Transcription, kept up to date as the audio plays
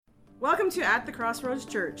Welcome to At the Crossroads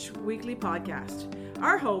Church weekly podcast.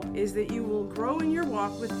 Our hope is that you will grow in your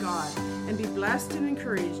walk with God and be blessed and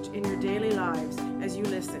encouraged in your daily lives as you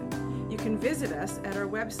listen. You can visit us at our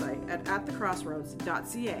website at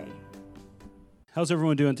atthecrossroads.ca. How's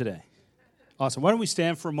everyone doing today? Awesome. Why don't we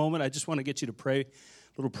stand for a moment? I just want to get you to pray a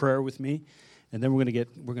little prayer with me, and then we're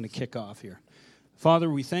going to kick off here. Father,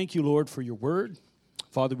 we thank you, Lord, for your word.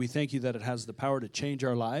 Father, we thank you that it has the power to change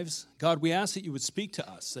our lives. God, we ask that you would speak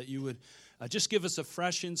to us, that you would just give us a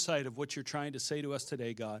fresh insight of what you're trying to say to us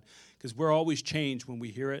today, God, because we're always changed when we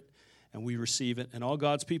hear it and we receive it. And all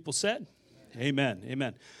God's people said, amen.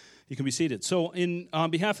 Amen. You can be seated. So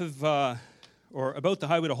on behalf of, or about the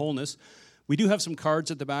Highway to Wholeness, we do have some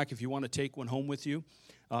cards at the back if you want to take one home with you.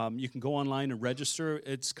 You can go online and register.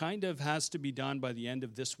 It's kind of has to be done by the end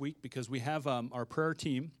of this week because we have our prayer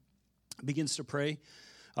team begins to pray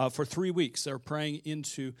for 3 weeks. They're praying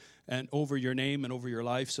into and over your name and over your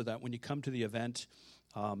life so that when you come to the event,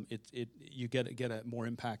 you get a more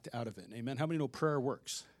impact out of it. Amen. How many know prayer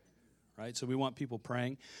works? Right? So we want people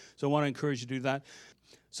praying. So I want to encourage you to do that.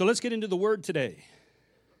 So let's get into the word today.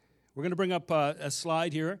 We're going to bring up a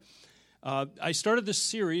slide here. I started this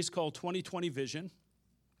series called 2020 Vision,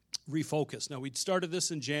 Refocus. Now, we started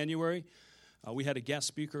this in January. We had a guest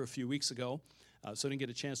speaker a few weeks ago. So I didn't get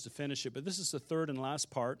a chance to finish it. But this is the third and last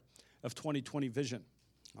part of 2020 Vision,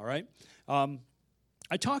 all right?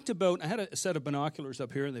 I talked about, I had a set of binoculars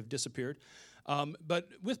up here, and they've disappeared. But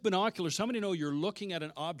with binoculars, how many know you're looking at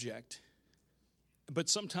an object, but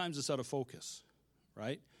sometimes it's out of focus,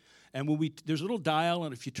 right? And when there's a little dial,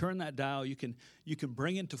 and if you turn that dial, you can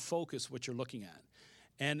bring into focus what you're looking at.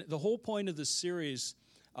 And the whole point of this series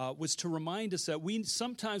was to remind us that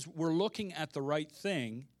sometimes we're looking at the right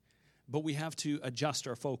thing, but we have to adjust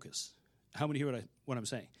our focus. How many hear what I'm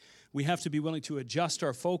saying? We have to be willing to adjust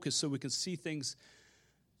our focus so we can see things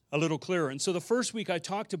a little clearer. And so the first week I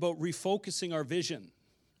talked about refocusing our vision.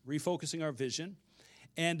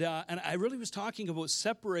 And I really was talking about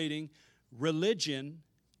separating religion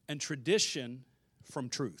and tradition from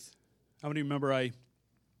truth. How many remember I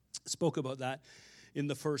spoke about that in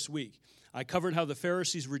the first week? I covered how the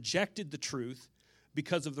Pharisees rejected the truth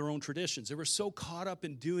because of their own traditions. They were so caught up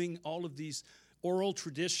in doing all of these oral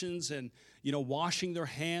traditions and, washing their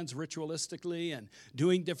hands ritualistically and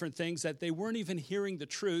doing different things that they weren't even hearing the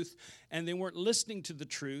truth and they weren't listening to the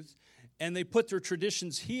truth. And they put their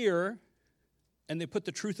traditions here and they put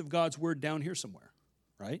the truth of God's word down here somewhere,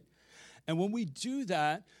 right? And when we do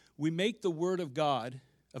that, we make the word of God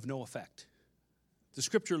of no effect. The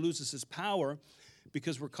scripture loses its power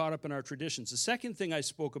because we're caught up in our traditions. The second thing I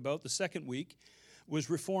spoke about the second week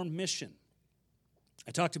was Reformed mission.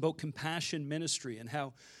 I talked about compassion ministry and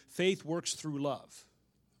how faith works through love,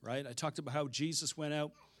 right? I talked about how Jesus went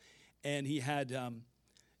out and he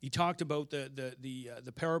talked about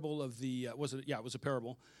the parable of it was a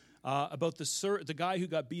parable about the guy who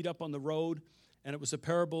got beat up on the road, and it was a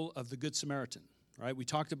parable of the Good Samaritan, right? We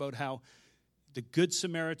talked about how the Good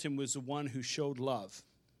Samaritan was the one who showed love,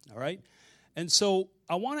 all right? And so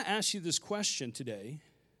I want to ask you this question today.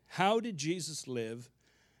 How did Jesus live,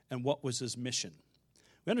 and what was his mission?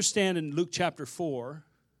 We understand in Luke chapter 4,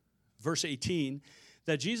 verse 18,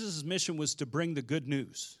 that Jesus' mission was to bring the good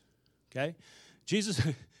news, okay? Jesus'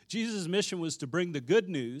 mission was to bring the good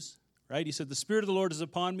news, right? He said, the Spirit of the Lord is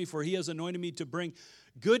upon me, for he has anointed me to bring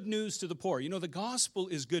good news to the poor. The gospel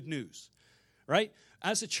is good news, right?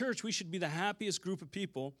 As a church, we should be the happiest group of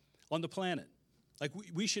people on the planet. Like,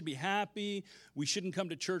 we should be happy. We shouldn't come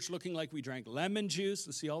to church looking like we drank lemon juice.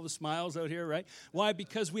 Let's see all the smiles out here, right? Why?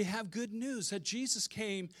 Because we have good news that Jesus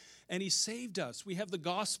came and he saved us. We have the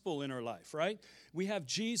gospel in our life, right? We have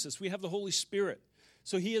Jesus. We have the Holy Spirit.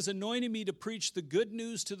 So he has anointed me to preach the good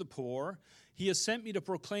news to the poor. He has sent me to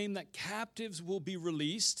proclaim that captives will be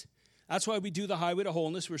released. That's why we do the Highway to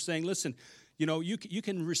Wholeness. We're saying, listen, you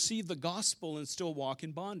can receive the gospel and still walk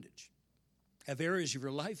in bondage. Have areas of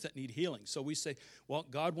your life that need healing. So we say, well,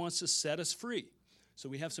 God wants to set us free. So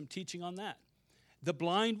we have some teaching on that. The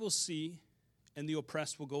blind will see and the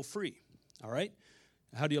oppressed will go free. All right?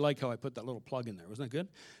 How do you like how I put that little plug in there? Wasn't that good?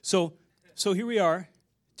 So here we are.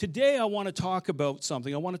 Today I want to talk about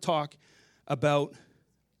something. I want to talk about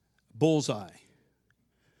bullseye.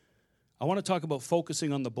 I want to talk about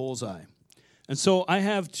focusing on the bullseye. And so I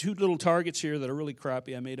have two little targets here that are really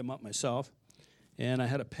crappy. I made them up myself. And I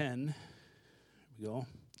had a pen. Go.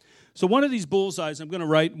 So one of these bullseyes I'm going to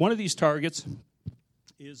write, one of these targets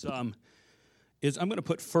is I'm going to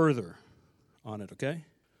put further on it, okay?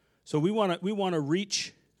 So we want to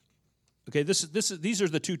reach. Okay, these are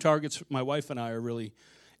the two targets my wife and I are really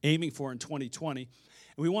aiming for in 2020.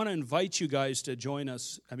 And We want to invite you guys to join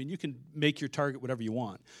us. I mean, you can make your target whatever you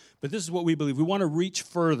want. But this is what we believe. We want to reach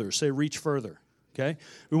further. Say, reach further. Okay?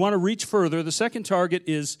 We want to reach further. The second target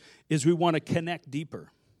is we want to connect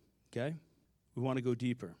deeper. Okay? We want to go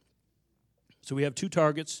deeper. So we have two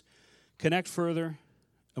targets, connect further,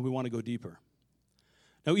 and we want to go deeper.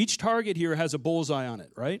 Now, each target here has a bullseye on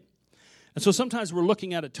it, right? And so sometimes we're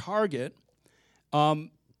looking at a target,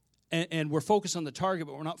 and we're focused on the target,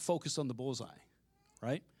 but we're not focused on the bullseye,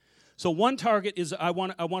 right? So one target is I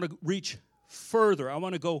want to reach further. I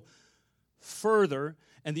want to go further.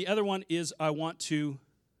 And the other one is I want to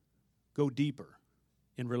go deeper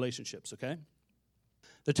in relationships, okay?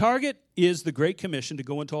 The target is the Great Commission to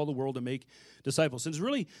go into all the world and make disciples. And it's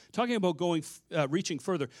really talking about reaching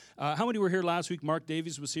further. How many were here last week? Mark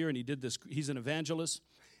Davies was here, and he did this. He's an evangelist.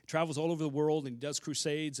 He travels all over the world, and he does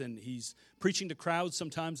crusades, and he's preaching to crowds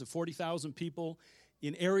sometimes of 40,000 people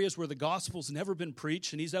in areas where the gospel's never been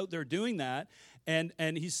preached, and he's out there doing that. And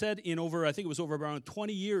he said I think it was over around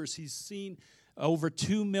 20 years, he's seen over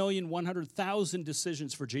 2,100,000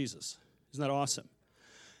 decisions for Jesus. Isn't that awesome?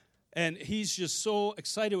 And he's just so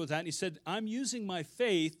excited with that. And he said, I'm using my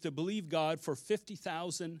faith to believe God for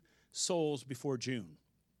 50,000 souls before June.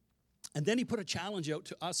 And then he put a challenge out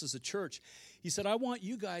to us as a church. He said, I want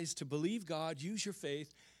you guys to believe God, use your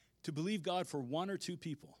faith, to believe God for one or two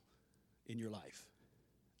people in your life.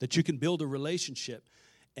 That you can build a relationship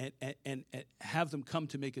and have them come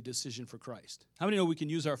to make a decision for Christ. How many know we can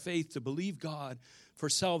use our faith to believe God for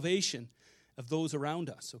salvation of those around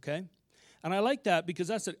us, okay? And I like that because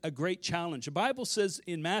that's a great challenge. The Bible says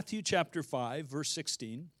in Matthew chapter 5, verse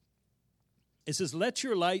 16, it says, let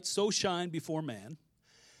your light so shine before man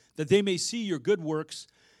that they may see your good works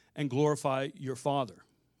and glorify your Father,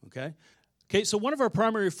 okay? Okay, so one of our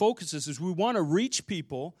primary focuses is we want to reach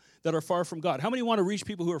people that are far from God. How many want to reach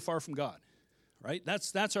people who are far from God? Right?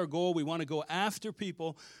 That's our goal. We want to go after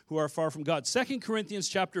people who are far from God. 2 Corinthians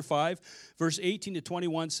chapter 5, verse 18 to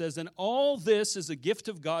 21 says, and all this is a gift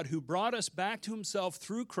of God who brought us back to himself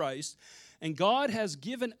through Christ, and God has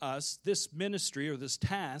given us this ministry or this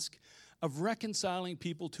task of reconciling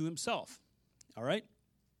people to himself. All right?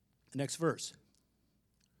 Next verse.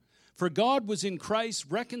 For God was in Christ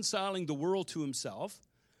reconciling the world to himself,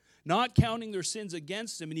 not counting their sins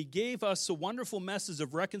against him, and he gave us a wonderful message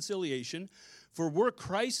of reconciliation. For we're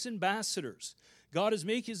Christ's ambassadors. God is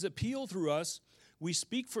making his appeal through us. We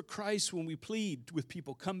speak for Christ when we plead with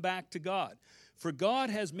people, come back to God. For God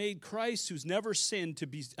has made Christ, who's never sinned, to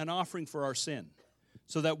be an offering for our sin,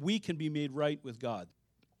 so that we can be made right with God.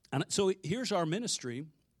 And so here's our ministry,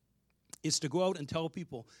 is to go out and tell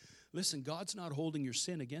people, listen, God's not holding your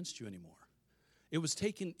sin against you anymore. It was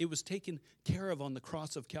taken care of on the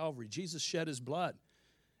cross of Calvary. Jesus shed his blood.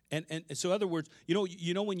 And so in other words,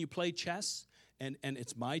 you know when you play chess and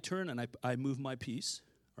it's my turn and I move my piece,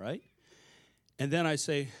 right? And then I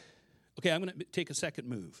say, okay, I'm going to take a second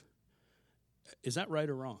move. Is that right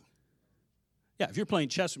or wrong? Yeah, if you're playing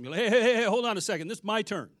chess with me, like, hey, hold on a second. This is my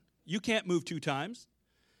turn. You can't move two times.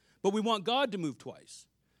 But we want God to move twice.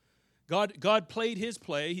 God played his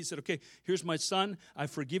play. He said, okay, here's my son. I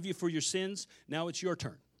forgive you for your sins. Now it's your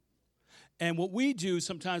turn. And what we do,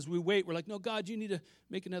 sometimes we wait. We're like, no, God, you need to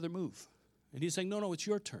make another move. And he's saying, no, it's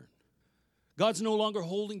your turn. God's no longer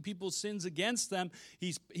holding people's sins against them.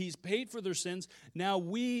 He's paid for their sins. Now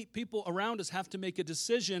we, people around us, have to make a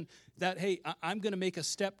decision that, hey, I'm going to make a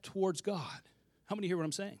step towards God. How many hear what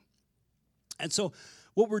I'm saying? And so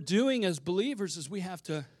what we're doing as believers is we have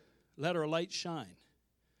to let our light shine.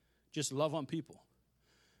 Just love on people.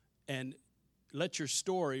 And let your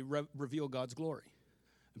story reveal God's glory.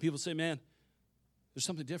 And people say, man, there's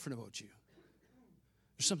something different about you.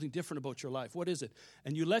 There's something different about your life. What is it?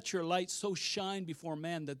 And you let your light so shine before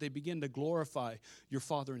man that they begin to glorify your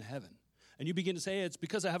Father in heaven. And you begin to say, hey, it's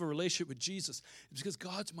because I have a relationship with Jesus. It's because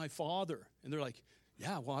God's my Father. And they're like,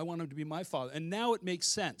 yeah, well, I want him to be my Father. And now it makes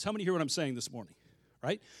sense. How many hear what I'm saying this morning?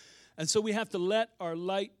 Right? And so we have to let our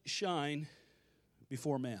light shine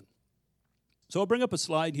before man. So I'll bring up a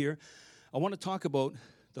slide here. I want to talk about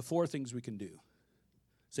the 4 things we can do.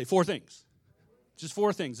 Say 4 things. Just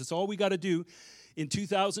 4 things. That's all we got to do in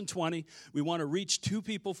 2020. We want to reach 2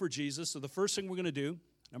 people for Jesus. So the first thing we're going to do,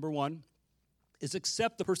 number 1, is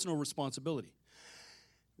accept the personal responsibility.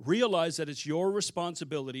 Realize that it's your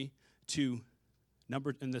responsibility to,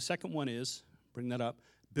 and the second one is, bring that up,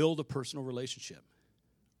 build a personal relationship,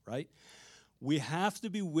 right? We have to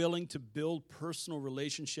be willing to build personal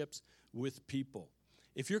relationships with people.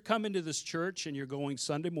 If you're coming to this church and you're going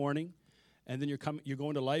Sunday morning, and then you're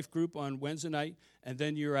going to life group on Wednesday night, and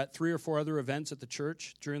then you're at 3 or 4 other events at the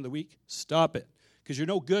church during the week, stop it. Because you're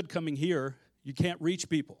no good coming here You can't reach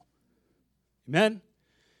people. Amen?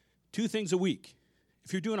 2 things a week.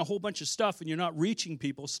 If you're doing a whole bunch of stuff and you're not reaching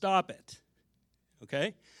people, stop it.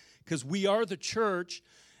 Okay? Because we are the church,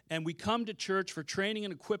 and we come to church for training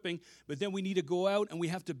and equipping, but then we need to go out and we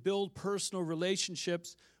have to build personal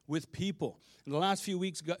relationships with people. In the last few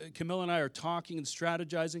weeks, Camilla and I are talking and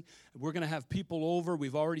strategizing. We're going to have people over.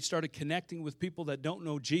 We've already started connecting with people that don't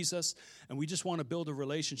know Jesus, and we just want to build a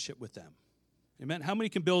relationship with them. Amen? How many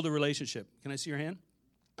can build a relationship? Can I see your hand?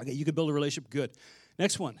 Okay, you can build a relationship. Good.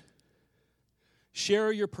 Next one.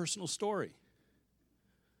 Share your personal story.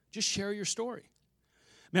 Just share your story.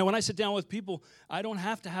 Man, when I sit down with people, I don't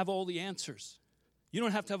have to have all the answers. You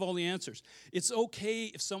don't have to have all the answers. It's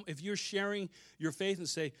okay if you're sharing your faith and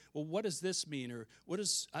say, well, what does this mean? Or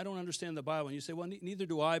I don't understand the Bible. And you say, well, neither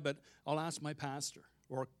do I, but I'll ask my pastor.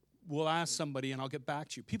 Or we'll ask somebody and I'll get back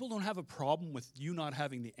to you. People don't have a problem with you not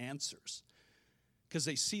having the answers because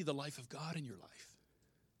they see the life of God in your life.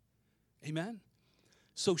 Amen?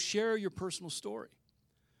 So share your personal story.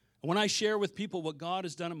 And when I share with people what God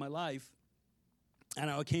has done in my life, and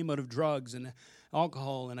I came out of drugs and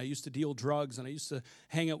alcohol, and I used to deal drugs, and I used to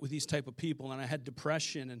hang out with these type of people, and I had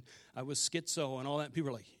depression, and I was schizo and all that. People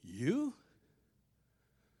are like, you?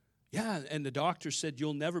 Yeah, and the doctor said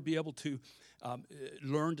you'll never be able to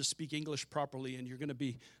learn to speak English properly, and you're going to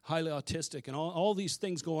be highly autistic, and all these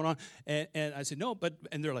things going on. And I said, no,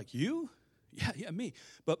 and they're like, you? Yeah, me.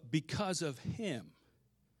 But because of him.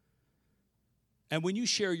 And when you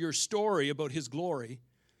share your story about his glory,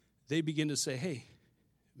 they begin to say, hey,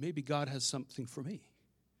 maybe God has something for me.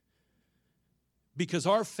 Because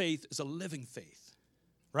our faith is a living faith,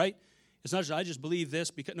 right? It's not just, I just believe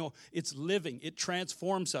this, because no, it's living. It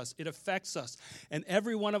transforms us. It affects us. And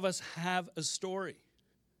every one of us have a story,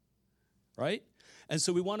 right? And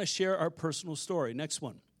so we want to share our personal story. Next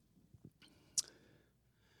one.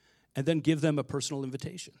 And then give them a personal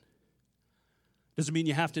invitation. Doesn't mean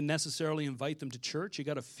you have to necessarily invite them to church. You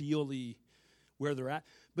got to feel where they're at.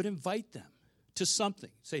 But invite them to something.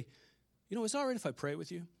 Say, is it all right if I pray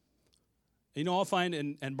with you? I'll find,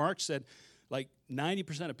 and Mark said, like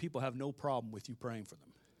 90% of people have no problem with you praying for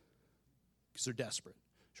them because they're desperate.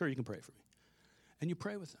 Sure, you can pray for me. And you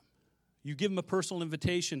pray with them. You give them a personal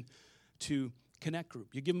invitation to Connect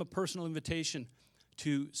Group. You give them a personal invitation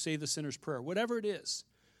to say the sinner's prayer. Whatever it is,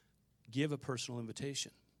 give a personal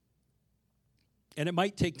invitation. And it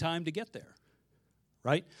might take time to get there.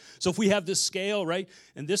 Right? So if we have this scale, right,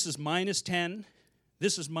 and this is -10,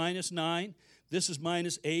 this is -9, this is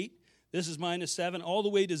 -8, this is -7, all the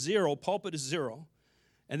way to 0, pulpit is 0,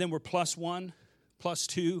 and then we're +1,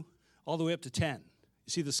 +2, all the way up to 10. You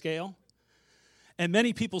see the scale? And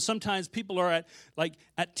many people, sometimes people are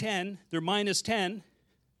at 10, they're -10,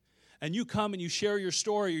 and you come and you share your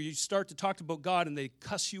story, or you start to talk about God, and they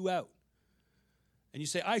cuss you out. And you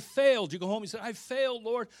say, I failed. You go home and you say, I failed,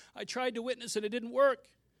 Lord. I tried to witness and it didn't work.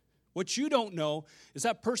 What you don't know is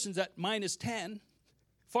that person's at -10,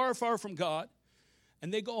 far, far from God,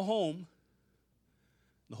 and they go home,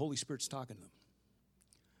 and the Holy Spirit's talking to them.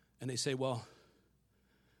 And they say, well,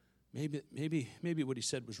 maybe what he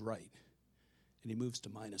said was right. And he moves to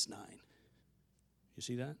 -9. You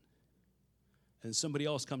see that? And somebody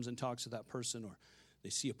else comes and talks to that person, or they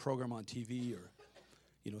see a program on TV, or,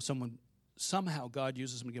 somehow God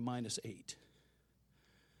uses them to get -8.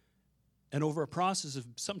 And over a process of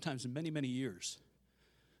sometimes many, many years,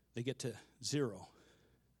 they get to 0.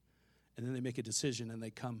 And then they make a decision and they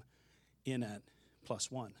come in at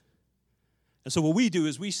 +1. And so what we do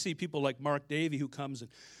is we see people like Mark Davey who comes and,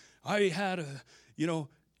 I had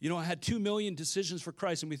I had 2 million decisions for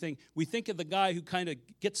Christ. And we think of the guy who kind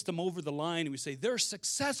of gets them over the line, and we say, they're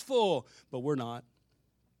successful, but we're not.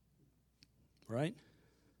 Right?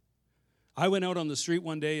 I went out on the street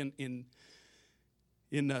one day in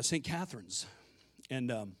St. Catharines, and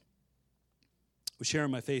was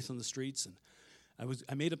sharing my faith on the streets, and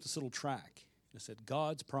I made up this little track. I said,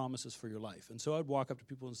 God's promises for your life. And so I'd walk up to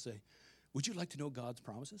people and say, would you like to know God's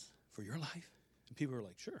promises for your life? And people were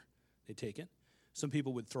like, sure. They'd take it. Some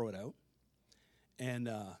people would throw it out, and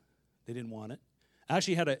they didn't want it. I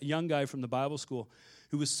actually had a young guy from the Bible school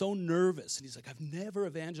who was so nervous, and he's like, I've never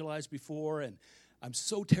evangelized before, and I'm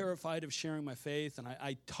so terrified of sharing my faith. And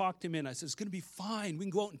I talked him in. I said, it's going to be fine. We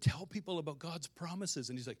can go out and tell people about God's promises.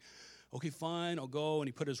 And he's like, okay, fine, I'll go. And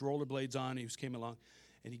he put his rollerblades on. He came along,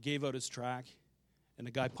 and he gave out his track, and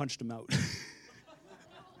the guy punched him out.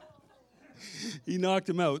 He knocked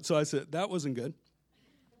him out. So I said, that wasn't good.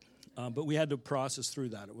 But we had to process through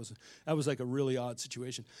that. That was like a really odd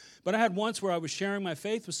situation. But I had once where I was sharing my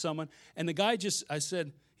faith with someone, and the guy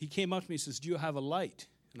he came up to me and says, do you have a light?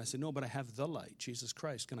 And I said, no, but I have the light, Jesus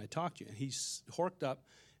Christ. Can I talk to you? And he horked up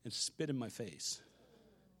and spit in my face.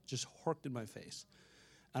 Just horked in my face.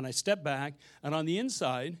 And I stepped back, and on the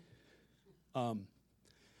inside,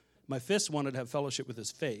 my fist wanted to have fellowship with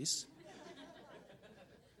his face.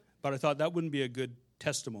 But I thought that wouldn't be a good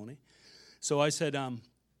testimony. So I said,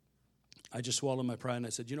 I just swallowed my pride, and I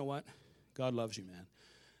said, you know what? God loves you, man.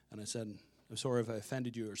 And I said, I'm sorry if I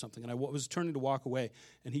offended you or something. And I was turning to walk away,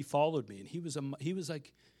 and he followed me, and he was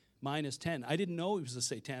like -10. I didn't know he was a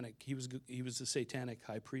satanic. He was a satanic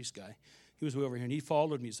high priest guy. He was way over here, and he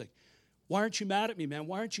followed me. He's like, why aren't you mad at me, man?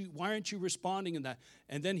 Why aren't you responding in that?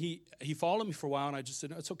 And then he followed me for a while, and I just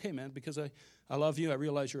said, no, it's okay, man, because I love you. I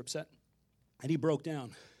realize you're upset. And he broke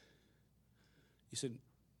down. He said,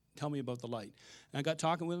 tell me about the light. And I got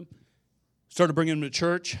talking with him, started bringing him to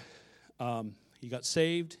church. He got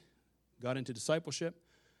saved, got into discipleship.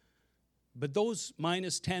 But those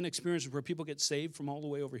 -10 experiences where people get saved from all the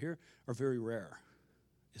way over here are very rare.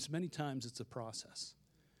 It's many times it's a process.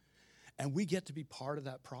 And we get to be part of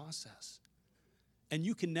that process. And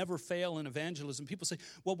you can never fail in evangelism. People say,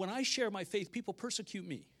 well, when I share my faith, people persecute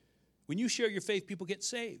me. When you share your faith, people get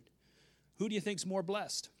saved. Who do you think's more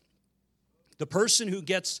blessed? The person who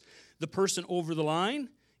gets the person over the line,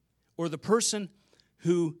 or the person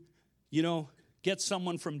who, gets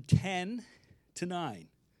someone from 10 to 9?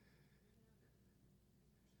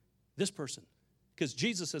 This person. Because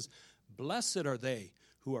Jesus says, blessed are they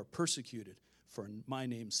who are persecuted for my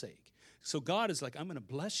name's sake. So God is like, I'm going to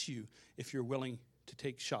bless you if you're willing to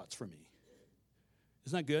take shots for me.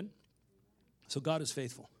 Isn't that good? So God is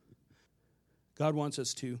faithful. God wants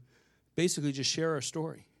us to basically just share our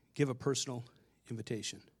story, give a personal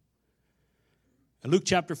invitation. In Luke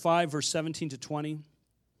chapter 5, verse 17 to 20,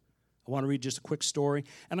 I want to read just a quick story.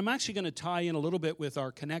 And I'm actually going to tie in a little bit with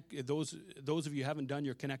our Connect. Those of you who haven't done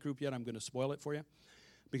your Connect group yet, I'm going to spoil it for you,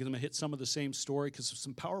 because I'm going to hit some of the same story, because there's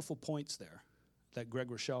some powerful points there that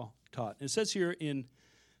Greg Rochelle taught. And it says here in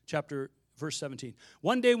verse 17,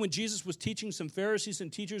 one day when Jesus was teaching, some Pharisees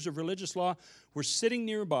and teachers of religious law were sitting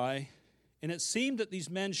nearby, and it seemed that these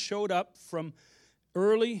men showed up from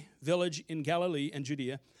early village in Galilee and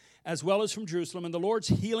Judea, as well as from Jerusalem, and the Lord's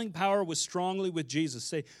healing power was strongly with Jesus.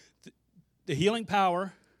 Say, the healing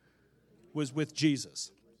power was with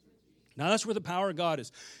Jesus. Now that's where the power of God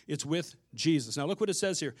is. It's with Jesus. Now look what it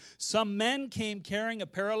says here. Some men came carrying a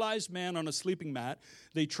paralyzed man on a sleeping mat.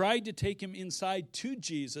 They tried to take him inside to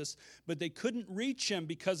Jesus, but they couldn't reach him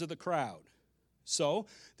because of the crowd. So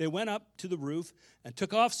they went up to the roof and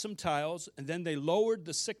took off some tiles, and then they lowered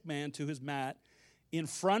the sick man to his mat in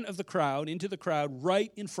front of the crowd, into the crowd,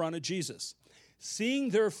 right in front of Jesus. Seeing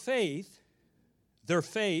their faith,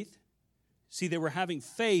 see, they were having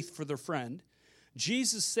faith for their friend,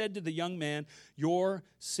 Jesus said to the young man, your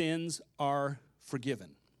sins are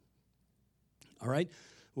forgiven. All right?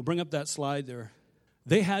 We'll bring up that slide there.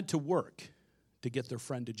 They had to work to get their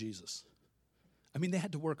friend to Jesus. I mean, they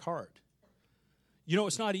had to work hard.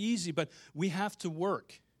 It's not easy, but we have to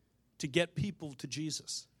work to get people to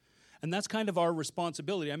Jesus. And that's kind of our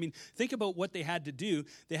responsibility. I mean, think about what they had to do.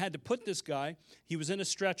 They had to put this guy, he was in a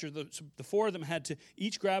stretcher. The four of them had to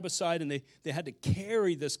each grab a side, and they had to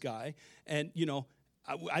carry this guy. And,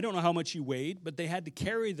 I don't know how much he weighed, but they had to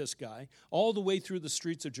carry this guy all the way through the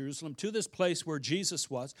streets of Jerusalem to this place where Jesus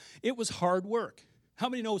was. It was hard work. How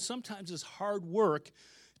many know sometimes it's hard work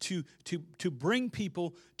to bring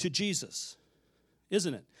people to Jesus?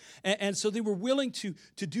 Isn't it? And so they were willing to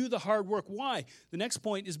do the hard work. Why? The next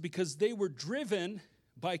point is because they were driven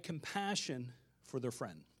by compassion for their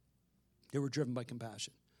friend. They were driven by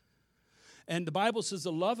compassion. And the Bible says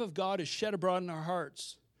the love of God is shed abroad in our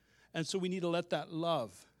hearts. And so we need to let that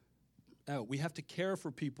love out. We have to care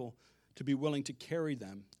for people to be willing to carry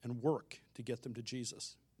them and work to get them to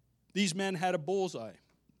Jesus. These men had a bullseye.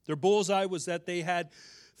 Their bullseye was that they had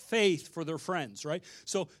faith for their friends, right?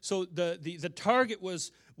 So the target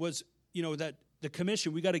was that the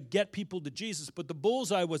commission, we got to get people to Jesus, but the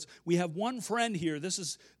bullseye was we have one friend here. This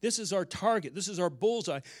is our target. This is our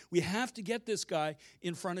bullseye. We have to get this guy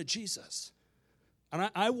in front of Jesus. And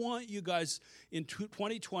I want you guys in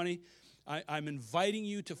 2020, I'm inviting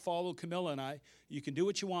you to follow Camilla and I. You can do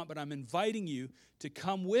what you want, but I'm inviting you to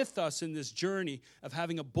come with us in this journey of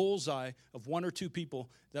having a bullseye of one or two people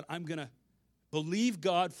that I'm going to believe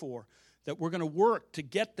God for, that we're going to work to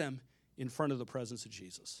get them in front of the presence of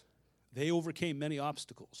Jesus. They overcame many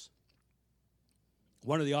obstacles.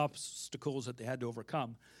 One of the obstacles that they had to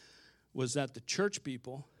overcome was that the church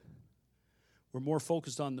people were more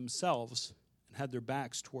focused on themselves and had their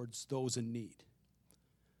backs towards those in need.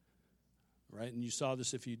 Right? And you saw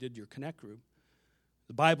this if you did your Connect group.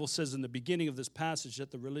 The Bible says in the beginning of this passage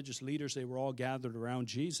that the religious leaders, they were all gathered around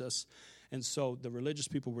Jesus. And so the religious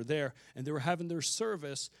people were there, and they were having their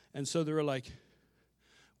service. And so they were like,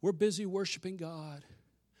 we're busy worshiping God.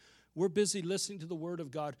 We're busy listening to the word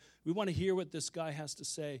of God. We want to hear what this guy has to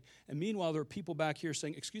say. And meanwhile, there are people back here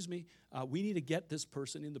saying, excuse me, we need to get this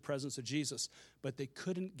person in the presence of Jesus. But they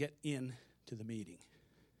couldn't get in to the meeting.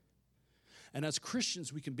 And as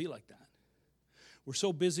Christians, we can be like that. We're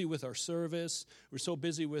so busy with our service. We're so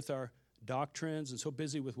busy with our doctrines and so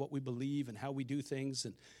busy with what we believe and how we do things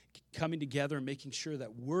and coming together and making sure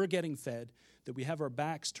that we're getting fed, that we have our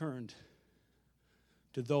backs turned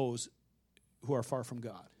to those who are far from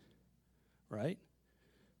God. Right?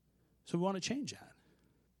 So we want to change that.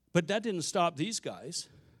 But that didn't stop these guys.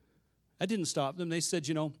 That didn't stop them. They said,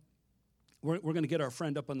 we're going to get our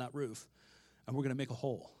friend up on that roof, and we're going to make a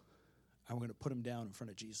hole, and we're going to put him down in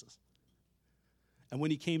front of Jesus. And when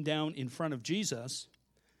he came down in front of Jesus,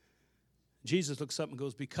 Jesus looks up and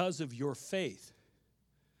goes, because of your faith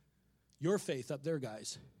up there,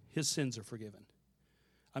 guys, his sins are forgiven.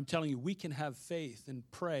 I'm telling you, we can have faith and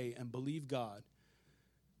pray and believe God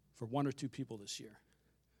for one or two people this year.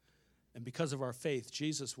 And because of our faith,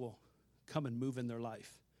 Jesus will come and move in their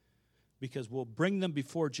life. Because we'll bring them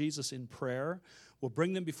before Jesus in prayer. We'll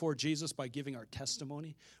bring them before Jesus by giving our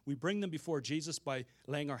testimony. We bring them before Jesus by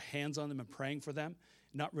laying our hands on them and praying for them.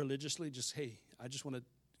 Not religiously, just, hey, do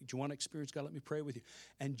you want to experience God? Let me pray with you.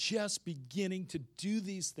 And just beginning to do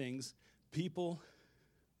these things, people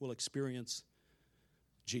will experience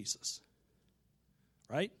Jesus.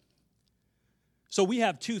 Right? So we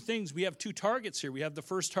have two things. We have two targets here. We have the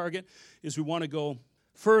first target is we want to go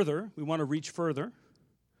further. We want to reach further.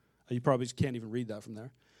 You probably can't even read that from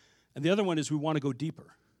there. And the other one is we want to go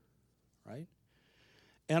deeper. Right?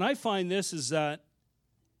 And I find this is that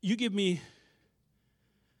you give me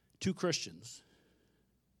two Christians.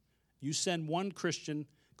 You send one Christian,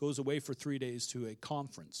 goes away for 3 days to a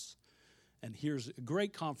conference. And here's a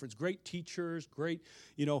great conference, great teachers, great,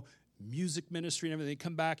 music ministry and everything.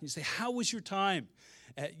 Come back and you say, how was your time?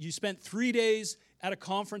 You spent 3 days at a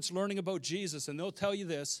conference learning about Jesus, and they'll tell you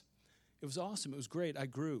this. It was awesome. It was great. I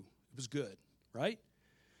grew. It was good, right?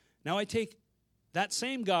 Now I take that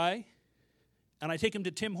same guy, and I take him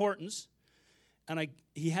to Tim Hortons, and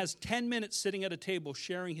he has 10 minutes sitting at a table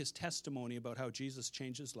sharing his testimony about how Jesus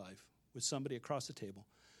changed his life with somebody across the table.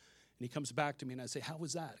 And he comes back to me, and I say, how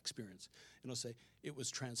was that experience? And he'll say, it was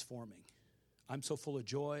transforming. I'm so full of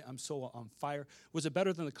joy. I'm so on fire. Was it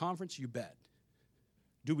better than the conference? You bet.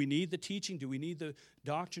 Do we need the teaching? Do we need the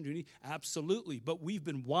doctrine? Absolutely. But we've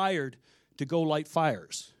been wired to go light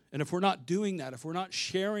fires. And if we're not doing that, if we're not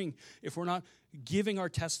sharing, if we're not giving our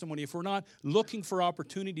testimony, if we're not looking for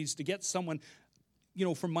opportunities to get someone,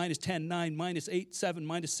 from minus 10, 9, minus 8, 7,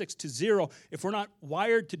 minus 6 to 0, if we're not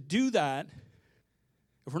wired to do that,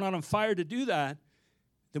 if we're not on fire to do that,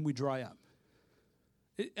 then we dry up.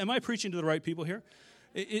 Am I preaching to the right people here?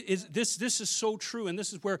 This is so true, and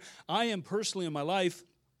this is where I am personally in my life,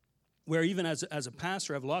 where even as a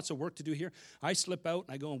pastor, I have lots of work to do here. I slip out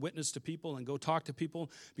and I go and witness to people and go talk to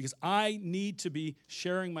people because I need to be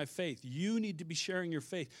sharing my faith. You need to be sharing your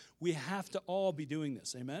faith. We have to all be doing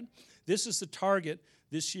this, amen? This is the target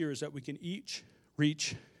this year, is that we can each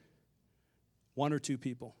reach one or two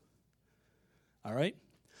people, all right?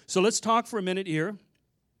 So let's talk for a minute here.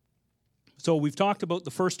 So we've talked about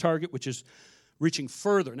the first target, which is reaching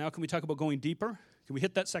further. Now can we talk about going deeper? Can we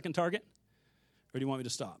hit that second target? Or do you want me to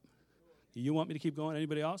stop? You want me to keep going?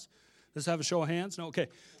 Anybody else? Let's have a show of hands. No? Okay.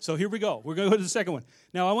 So here we go. We're going to go to the second one.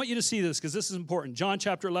 Now I want you to see this because this is important. John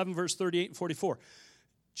chapter 11, verse 38 and 44.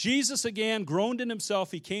 Jesus again groaned in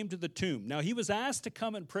himself. He came to the tomb. Now he was asked to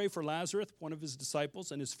come and pray for Lazarus, one of his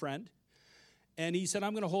disciples and his friend. And he said,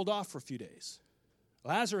 I'm going to hold off for a few days.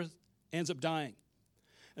 Lazarus ends up dying.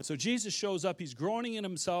 And so Jesus shows up. He's groaning in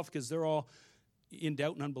himself because they're all in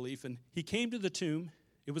doubt and unbelief. And he came to the tomb.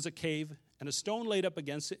 It was a cave, and a stone laid up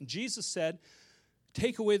against it. And Jesus said,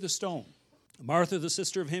 take away the stone. Martha, the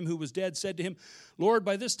sister of him who was dead, said to him, Lord,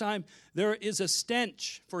 by this time there is a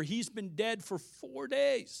stench, for he's been dead for 4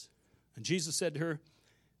 days. And Jesus said to her,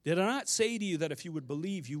 did I not say to you that if you would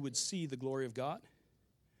believe, you would see the glory of God?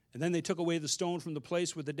 And then they took away the stone from the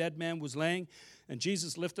place where the dead man was laying. And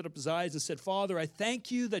Jesus lifted up his eyes and said, Father, I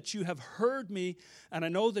thank you that you have heard me, and I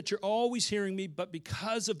know that you're always hearing me, but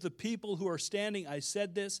because of the people who are standing, I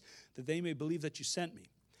said this, that they may believe that you sent me.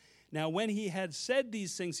 Now when he had said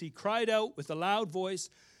these things, he cried out with a loud voice,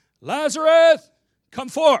 Lazarus, come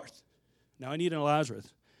forth. Now I need a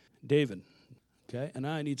Lazarus. David, okay? And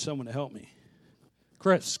I need someone to help me.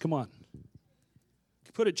 Chris, come on.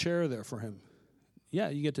 Put a chair there for him. Yeah,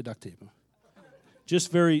 you get to duct tape him.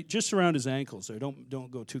 Just around his ankles there.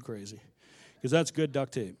 Don't go too crazy, because that's good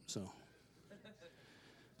duct tape. So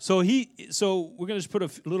we're going to just put a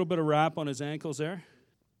little bit of wrap on his ankles there.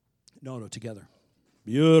 No, together.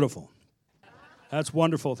 Beautiful. That's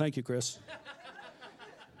wonderful. Thank you, Chris.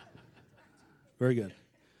 Very good.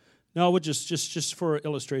 Now, we'll just for an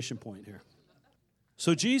illustration point here.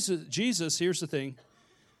 So Jesus, here's the thing.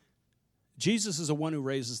 Jesus is the one who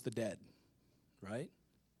raises the dead, right?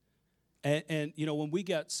 And when we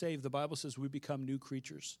get saved, the Bible says we become new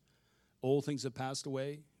creatures. Old things have passed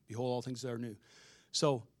away. Behold, all things are new.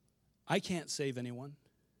 So I can't save anyone.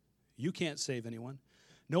 You can't save anyone.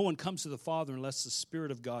 No one comes to the Father unless the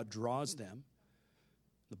Spirit of God draws them.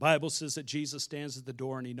 The Bible says that Jesus stands at the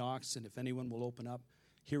door and he knocks, and if anyone will open up,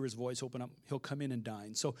 hear his voice, open up, he'll come in and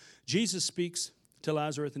dine. So Jesus speaks to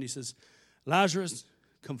Lazarus and he says, Lazarus,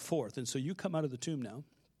 come forth. And so you come out of the tomb now.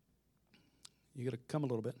 You got to come a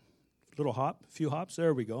little bit. Little hop, a few hops.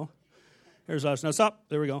 There we go. There's Lazarus. Now stop.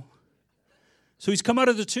 There we go. So he's come out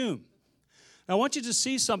of the tomb. Now I want you to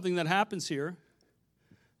see something that happens here.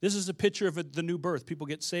 This is a picture of the new birth. People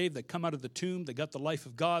get saved. They come out of the tomb. They got the life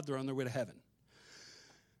of God. They're on their way to heaven.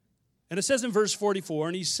 And it says in verse 44,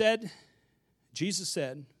 and Jesus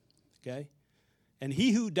said, okay, and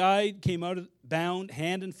he who died came out bound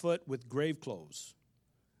hand and foot with grave clothes.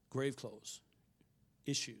 Grave clothes.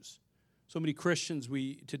 Issues. So many Christians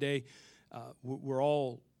today, we're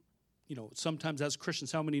all, sometimes as Christians,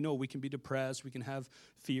 how many know we can be depressed, we can have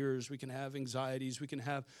fears, we can have anxieties, we can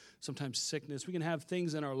have sometimes sickness, we can have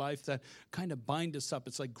things in our life that kind of bind us up.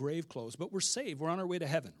 It's like grave clothes, but we're saved. We're on our way to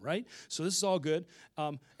heaven, right? So this is all good.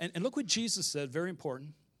 And look what Jesus said, very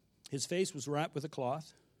important. His face was wrapped with a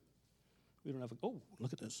cloth. We don't have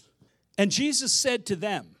look at this. And Jesus said to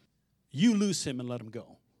them, you loose him and let him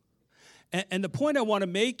go. And the point I want to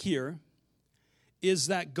make here is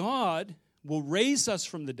that God will raise us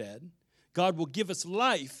from the dead. God will give us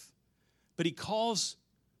life, but he calls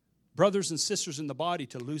brothers and sisters in the body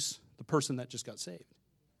to loose the person that just got saved.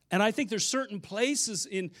 And I think there's certain places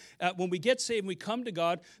when we get saved and we come to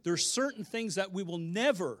God, there are certain things that we will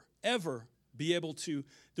never, ever be able to,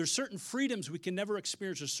 there's certain freedoms we can never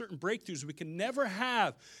experience, there's certain breakthroughs we can never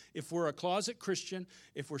have if we're a closet Christian,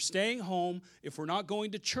 if we're staying home, if we're not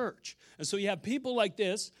going to church. And so you have people like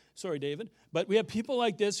this, sorry David, but we have people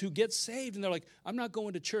like this who get saved and they're like, I'm not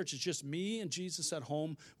going to church, it's just me and Jesus at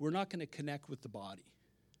home, we're not going to connect with the body.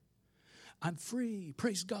 I'm free,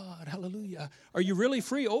 praise God, hallelujah. Are you really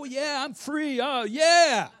free? Oh yeah, I'm free, oh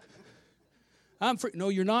yeah. I'm free. No,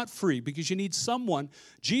 you're not free because you need someone.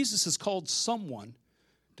 Jesus has called someone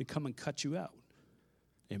to come and cut you out.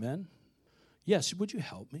 Amen? Yes, would you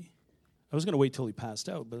help me? I was going to wait till he passed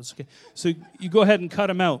out, but it's okay. So you go ahead and cut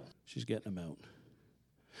him out. She's getting him out.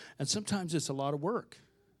 And sometimes it's a lot of work.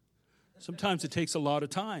 Sometimes it takes a lot of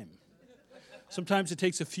time. Sometimes it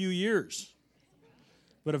takes a few years.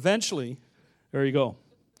 But eventually, there you go.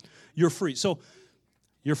 You're free. So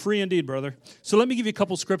you're free indeed, brother. So let me give you a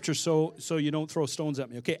couple scriptures so you don't throw stones at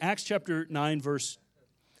me. Okay, Acts chapter 9, verse...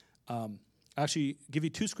 actually, give you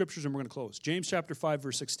two scriptures and we're going to close. James chapter 5,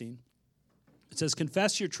 verse 16. It says,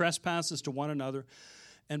 confess your trespasses to one another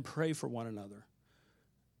and pray for one another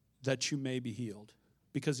that you may be healed.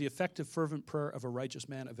 Because the effective, fervent prayer of a righteous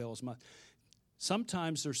man avails much.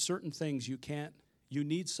 Sometimes there's certain things you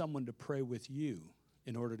need someone to pray with you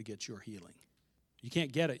in order to get your healing. You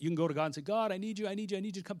can't get it. You can go to God and say, God, I need you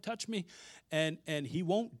to come touch me. And he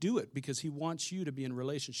won't do it because he wants you to be in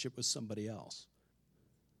relationship with somebody else.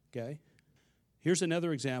 Okay? Here's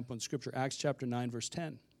another example in Scripture, Acts chapter 9, verse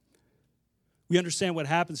 10. We understand what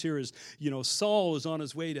happens here is, Saul is on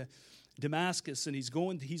his way to Damascus, and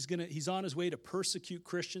he's on his way to persecute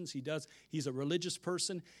Christians. He's a religious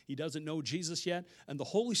person. He doesn't know Jesus yet. And the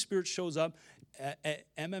Holy Spirit shows up, an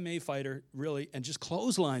MMA fighter, really, and just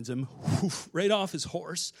clotheslines him right off his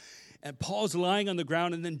horse. And Paul's lying on the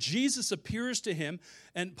ground, and then Jesus appears to him,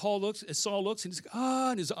 and Saul looks, and he's like,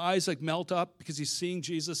 and his eyes like melt up because he's seeing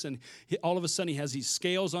Jesus, and all of a sudden he has these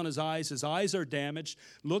scales on his eyes are damaged,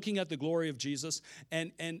 looking at the glory of Jesus,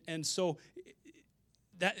 and then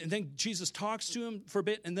Jesus talks to him for a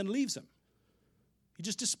bit and then leaves him. He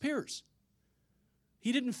just disappears.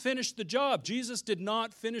 He didn't finish the job. Jesus did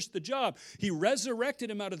not finish the job. He resurrected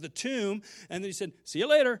him out of the tomb, and then he said, see you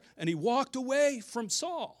later, and he walked away from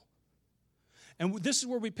Saul. And this is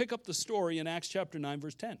where we pick up the story in Acts chapter 9,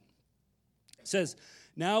 verse 10. It says,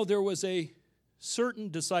 now there was a certain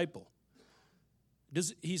disciple.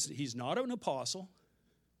 He's not an apostle.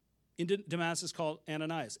 In Damascus called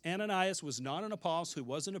Ananias. Ananias was not an apostle. He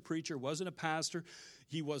wasn't a preacher, wasn't a pastor.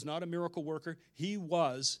 He was not a miracle worker. He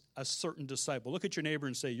was a certain disciple. Look at your neighbor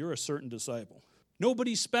and say, you're a certain disciple.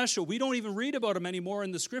 Nobody's special. We don't even read about him anymore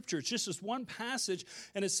in the scripture. It's just this one passage,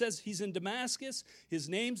 and it says he's in Damascus. His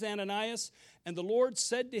name's Ananias, and the Lord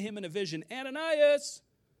said to him in a vision, Ananias,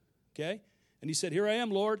 okay? And he said, here I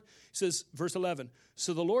am, Lord. He says, verse 11,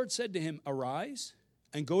 so the Lord said to him, arise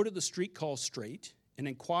and go to the street called Straight and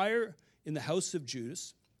inquire in the house of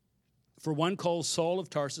Judas for one called Saul of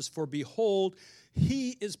Tarsus, for behold,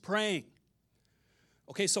 he is praying.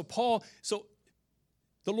 Okay, so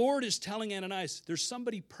the Lord is telling Ananias, there's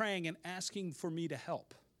somebody praying and asking for me to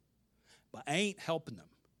help. But I ain't helping them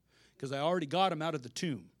because I already got him out of the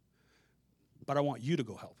tomb. But I want you to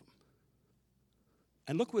go help him.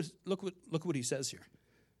 And look what he says here.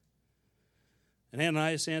 And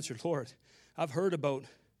Ananias answered, Lord, I've heard about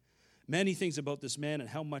many things about this man and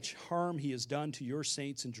how much harm he has done to your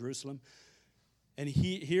saints in Jerusalem. And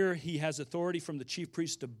here he has authority from the chief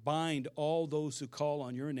priest to bind all those who call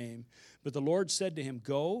on your name. But the Lord said to him,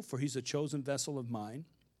 go, for he's a chosen vessel of mine.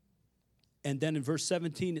 And then in verse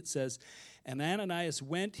 17 it says, and Ananias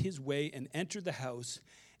went his way and entered the house,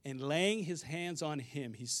 and laying his hands on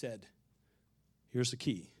him, he said, here's the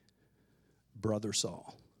key, Brother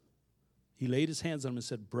Saul. He laid his hands on him and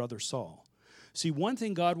said, Brother Saul. See, one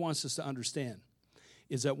thing God wants us to understand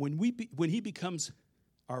is that when he becomes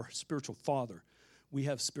our spiritual father, we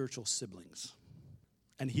have spiritual siblings.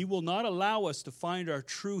 And he will not allow us to find our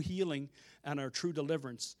true healing and our true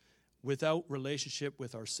deliverance without relationship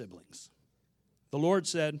with our siblings. The Lord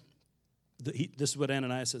said, this is what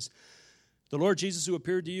Ananias says, the Lord Jesus who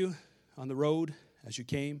appeared to you on the road as you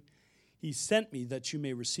came, he sent me that you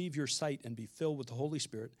may receive your sight and be filled with the Holy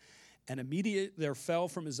Spirit. And immediately there fell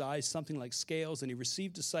from his eyes something like scales, and he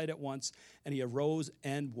received his sight at once, and he arose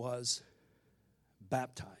and was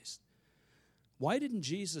baptized. Why didn't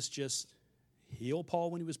Jesus just heal Paul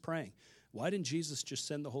when he was praying? Why didn't Jesus just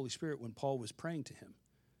send the Holy Spirit when Paul was praying to him?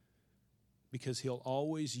 Because he'll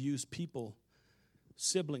always use people,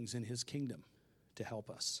 siblings in his kingdom, to help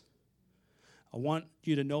us. I want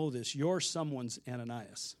you to know this. You're someone's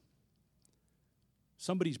Ananias.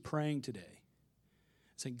 Somebody's praying today,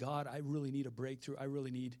 saying, God, I really need a breakthrough. I really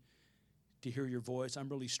need to hear your voice. I'm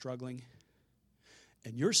really struggling.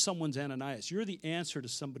 And you're someone's Ananias. You're the answer to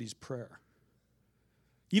somebody's prayer.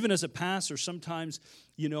 Even as a pastor, sometimes,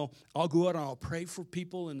 I'll go out and I'll pray for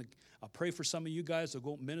people, and I'll pray for some of you guys. I'll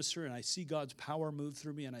go minister, and I see God's power move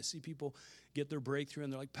through me, and I see people get their breakthrough,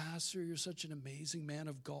 and they're like, Pastor, you're such an amazing man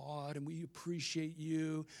of God, and we appreciate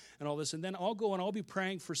you, and all this. And then I'll go and I'll be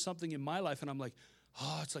praying for something in my life, and I'm like,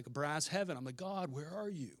 oh, it's like a brass heaven. I'm like, God, where are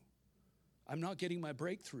you? I'm not getting my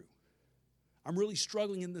breakthrough. I'm really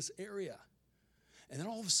struggling in this area. And then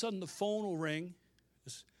all of a sudden the phone will ring.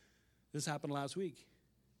 This happened last week.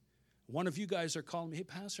 One of you guys are calling me, hey,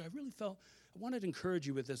 Pastor, I wanted to encourage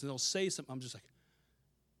you with this. And they'll say something. I'm just like,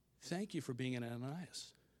 thank you for being an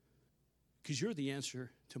Ananias. Because you're the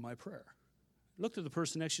answer to my prayer. Look to the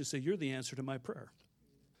person next to you and say, you're the answer to my prayer.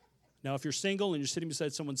 Now, if you're single and you're sitting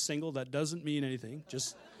beside someone single, that doesn't mean anything.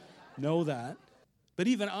 Just know that. But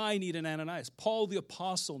even I need an Ananias. Paul the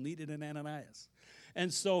apostle needed an Ananias.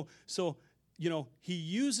 And so he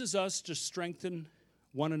uses us to strengthen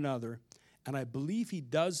one another. And I believe he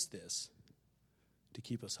does this to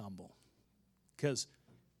keep us humble. Because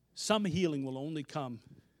some healing will only come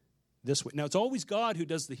this way. Now, it's always God who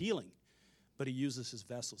does the healing, but he uses his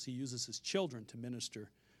vessels. He uses his children to minister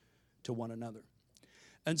to one another.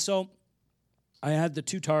 And so I had the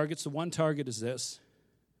two targets. The one target is this.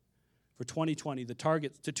 For 2020, the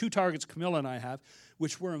two targets Camilla and I have,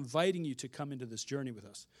 which we're inviting you to come into this journey with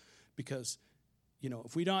us. Because,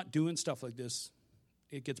 if we're not doing stuff like this,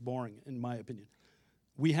 it gets boring, in my opinion.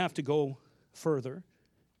 We have to go further,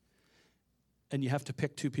 and you have to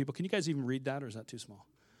pick two people. Can you guys even read that, or is that too small?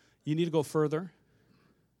 You need to go further,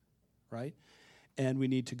 right? And we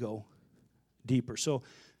need to go deeper. So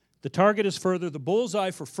the target is further. The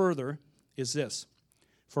bullseye for further is this.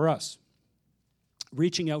 For us,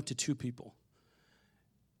 reaching out to two people.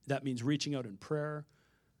 That means reaching out in prayer,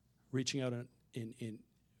 reaching out in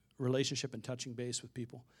relationship and touching base with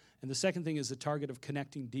people. And the second thing is the target of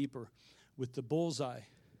connecting deeper with the bullseye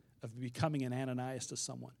of becoming an Ananias to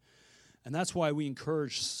someone. And that's why we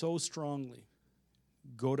encourage so strongly,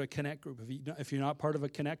 go to a Connect group. If you're not part of a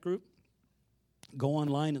Connect group, go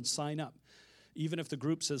online and sign up. Even if the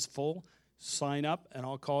group says full, sign up and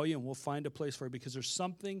I'll call you and we'll find a place for you, because there's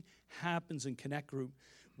something happens in Connect group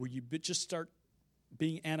where you just start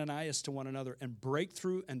being Ananias to one another, and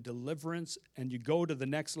breakthrough and deliverance, and you go to the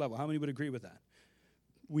next level. How many would agree with that?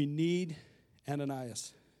 We need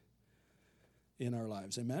Ananias in our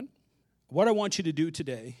lives. Amen? What I want you to do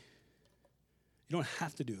today, you don't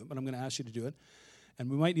have to do it, but I'm going to ask you to do it. and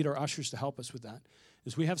we might need our ushers to help us with that,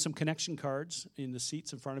 is we have some connection cards in the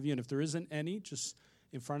seats in front of you, and if there isn't any, just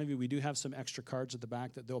in front of you, we do have some extra cards at the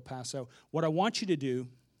back that they'll pass out. What I want you to do,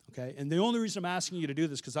 okay, and the only reason I'm asking you to do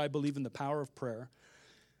this is because I believe in the power of prayer.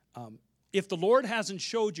 If the Lord hasn't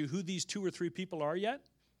showed you who these 2 or 3 people are yet,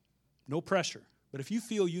 no pressure. But if you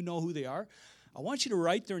feel you know who they are, I want you to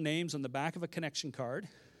write their names on the back of a connection card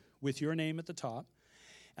with your name at the top,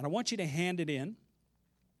 and I want you to hand it in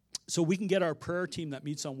so we can get our prayer team that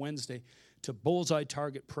meets on Wednesday to bullseye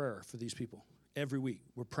target prayer for these people every week.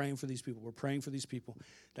 We're praying for these people. We're praying for these people,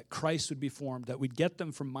 that Christ would be formed, that we'd get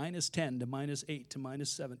them from -10 to -8 to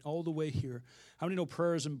 -7, all the way here. How many know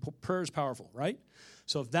prayer is powerful, right?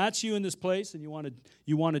 So if that's you in this place and you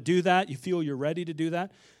want to do that, you feel you're ready to do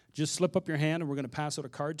that, just slip up your hand and we're going to pass out a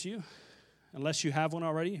card to you. Unless you have one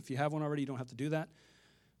already. If you have one already, you don't have to do that.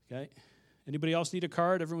 Okay? Anybody else need a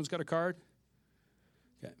card? Everyone's got a card?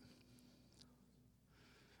 Okay.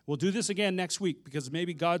 We'll do this again next week because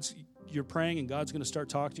maybe you're praying and God's going to start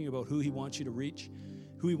talking to you about who he wants you to reach,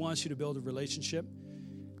 who he wants you to build a relationship.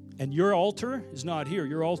 And your altar is not here.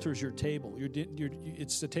 Your altar is your table.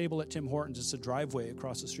 It's the table at Tim Hortons. It's a driveway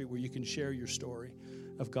across the street where you can share your story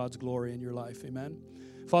of God's glory in your life. Amen.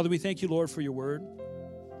 Father, we thank you, Lord, for your word.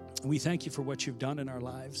 We thank you for what you've done in our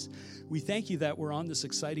lives. We thank you that we're on this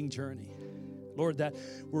exciting journey. Lord, that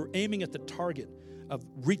we're aiming at the target of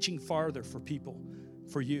reaching farther for people,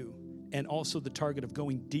 for you, and also the target of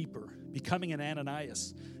going deeper, becoming an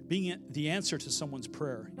Ananias, being the answer to someone's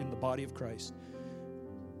prayer in the body of Christ.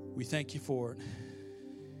 We thank you for it.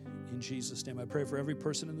 In Jesus' name, I pray for every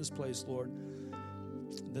person in this place, Lord,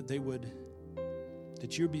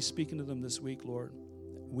 that you'd be speaking to them this week, Lord.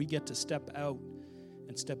 We get to step out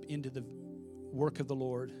and step into the work of the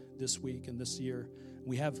Lord this week and this year.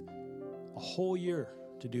 We have a whole year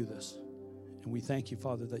to do this. And we thank you,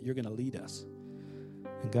 Father, that you're going to lead us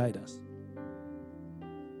and guide us.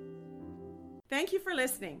 Thank you for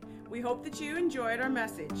listening. We hope that you enjoyed our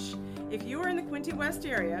message. If you are in the Quinte West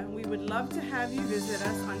area, we would love to have you visit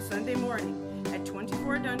us on Sunday morning at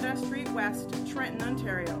 24 Dundas Street West, Trenton,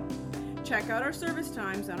 Ontario. Check out our service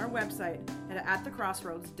times on our website at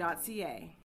atthecrossroads.ca.